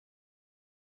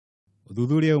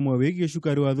Uthuthuria umwe wigii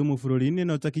cukari wa thumu bururi-ini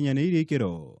na utakinyaniirie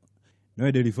ikiro. No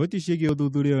ende riboti ciĩgiĩ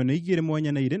uthuthuria nĩ igĩrĩ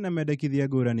mwanya na irĩ na mendekithia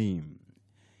ngũrani.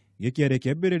 Gĩkĩarĩ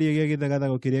kĩambĩrĩria gĩa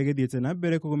Githagathago kĩrĩa gĩthiĩte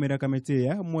nambere kũgũmĩra kamiti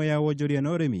ya hamwe ya wonjoria na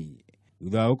ũrĩmi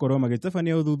thutha wa gũkorwo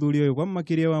magĩtabania uthuthuria ũyũ kwa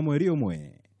makĩria wa mweri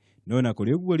ũmwe. No na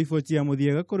kũrĩ ũguo riboti ya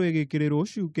mũthia ĩgakorwo ĩgĩkĩrĩrwo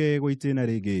cuke gwa itĩna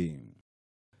rĩngĩ.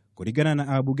 Kũringana na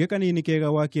Ambunge kanini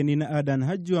kega wa Kieni na Adan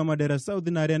Haji wa Mandera South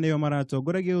na arĩa nĩo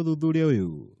maratongoragia uthuthuria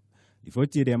ũyũ,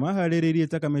 riboti ĩrĩa mahaririirie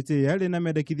ta kamiti yarĩ na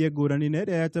mendekithia ngũrani na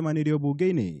ĩrĩa yatemanirio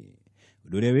bunge-inĩ,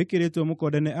 ũndũ ũrĩa wĩkĩrĩtwo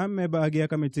mũkonde nĩ amember agĩ a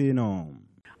kamiti ĩno.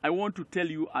 I want to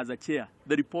tell you as a chair,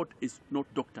 the report is not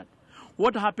doctored.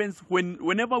 What happens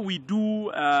whenever we do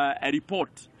a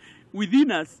report,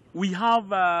 within us we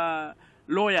have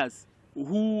lawyers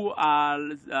who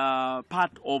are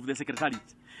part of the secretariat.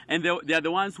 And they are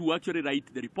the ones who actually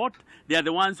write the report. They are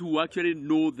the ones who actually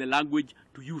know the language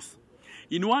to use.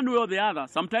 In one way or the other,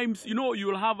 sometimes, you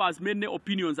will have as many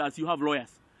opinions as you have lawyers.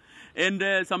 And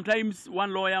sometimes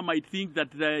one lawyer might think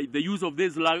that the use of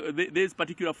this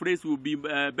particular phrase will be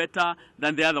better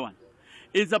than the other one.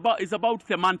 It's about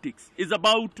semantics. It's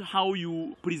about how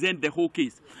you present the whole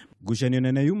case. Ngucanio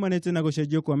nene yumanĩte na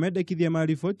gũcenjio kwa mendekithia ma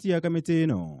riboti ya kamiti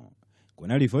ĩno.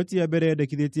 Kuna riboti ya mbere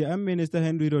yendekithĩtie Minister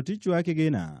Henry Rotich wa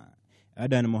kĩgĩna,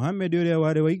 Adan Mohamed ũrĩa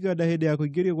warĩ wa iganda hĩndĩ ya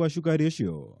kũingĩrio gwa cukari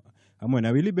ũcio, hamwe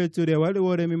na Wilibet ũrĩa warĩ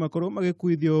wa ũrĩmi makorwo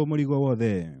magĩkuithio mũrigo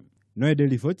wothe. No ende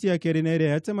riboti ya kerĩ na ĩrĩa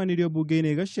yatemanirio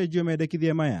bunge-inĩ ĩgacenjio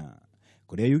mendekithia maya,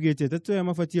 kũrĩa yugĩte atatũ aya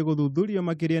mabatie gũthuthurio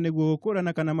makĩria nĩguo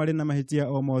gũkũrana kana marĩ na mahĩtia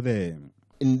o mothe.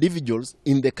 Individuals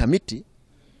in the committee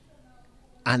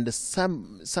and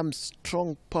some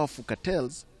strong powerful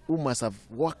cartels who must have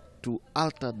worked to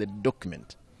alter the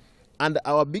document. And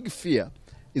our big fear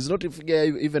is not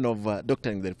even of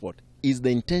doctoring the report, is the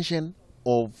intention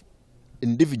of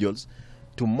individuals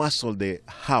to muscle the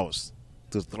House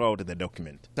to throw out the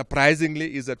document.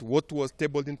 Surprisingly is that what was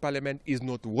tabled in Parliament is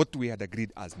not what we had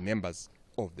agreed as members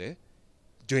of the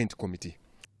joint committee.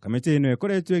 Kamiti ĩno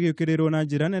ĩkoretwo ĩgĩũkĩrĩrwo na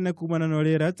njĩra nene kumana na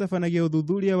ũrĩa ĩratabanagia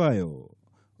uthuthuria wayo,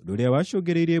 ũndũ ũrĩa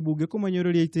wacũngĩrĩirie bunge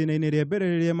kũmanyũrũria itĩna-inĩ rĩa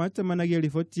mbere rĩrĩa matemanagia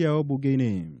riboti yao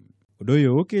bunge-inĩ. Ũndũ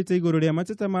ũyũ ũkĩte igũrũ rĩa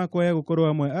mateta makwa ya gũkorwo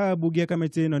amwe a bunge a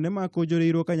kamiti ĩno nĩ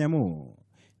makũnjũrĩirwo kanyamũ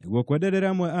nĩguo kwenderera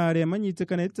amwe a arĩa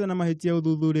manyitĩkanĩte na mahĩtia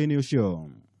uthuthuria-inĩ ũcio.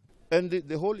 And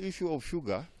the whole issue of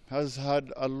sugar has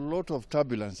had a lot of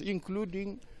turbulence,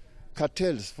 including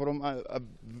cartels from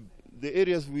the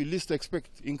areas we least expect,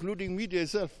 including media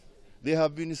itself. They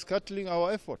have been scuttling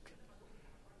our effort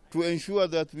to ensure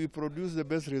that we produce the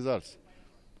best results.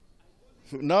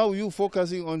 So now you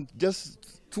focusing on just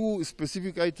two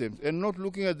specific items and not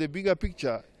looking at the bigger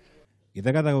picture.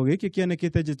 Githagathago gĩkĩ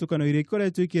kĩanĩkĩte njĩtũkano iria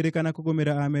ikoretwo ikĩrĩkana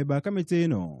kũgũmĩra amember a kamiti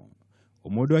ĩno,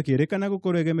 mũndũ akĩrĩkana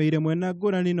gũkorwo egemeire mwena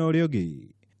ngũrani na ũrĩa ũngĩ,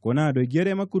 kuona andũ aingĩ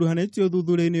arĩa makuruhanĩtio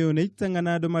uthuthuria-inĩ ũyũ nĩ itanga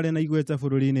na andũ marĩ na igweta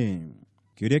bũrũri-inĩ.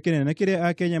 Kĩũria kĩnene kĩrĩa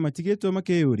Akenya matigĩtwo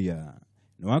makĩyũria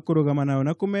nĩ wa kũrũgama nao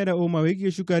na kũmera ũma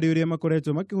wĩgiĩ cukari ũrĩa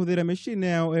makoretwo makĩhũthĩra mĩciĩ-inĩ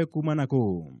yao kuma na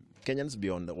kũu. Kenyans be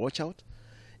on the watch out.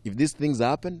 If these things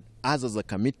happen, us as a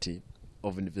committee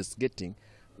of investigating,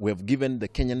 we have given the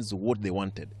Kenyans what they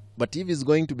wanted. But if it's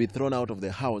going to be thrown out of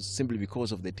the House simply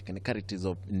because of the technicalities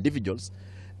of individuals,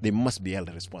 they must be held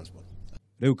responsible.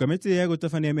 Rĩu kamiti ya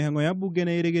gũtabania mĩhang'o ya bunge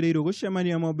nĩ ĩrĩgĩrĩirwo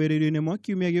gũcemania mwambĩrĩrio-inĩ mwa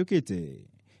kiumia gĩũkĩte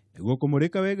nĩguo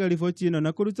kũmũrĩka wega riboti ĩno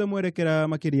na kũruta mwerekera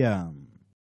makĩria.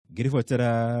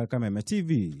 Ngĩribotera Kameme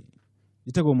TV,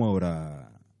 Itagwo Mwaura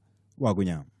wa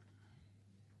Gunya.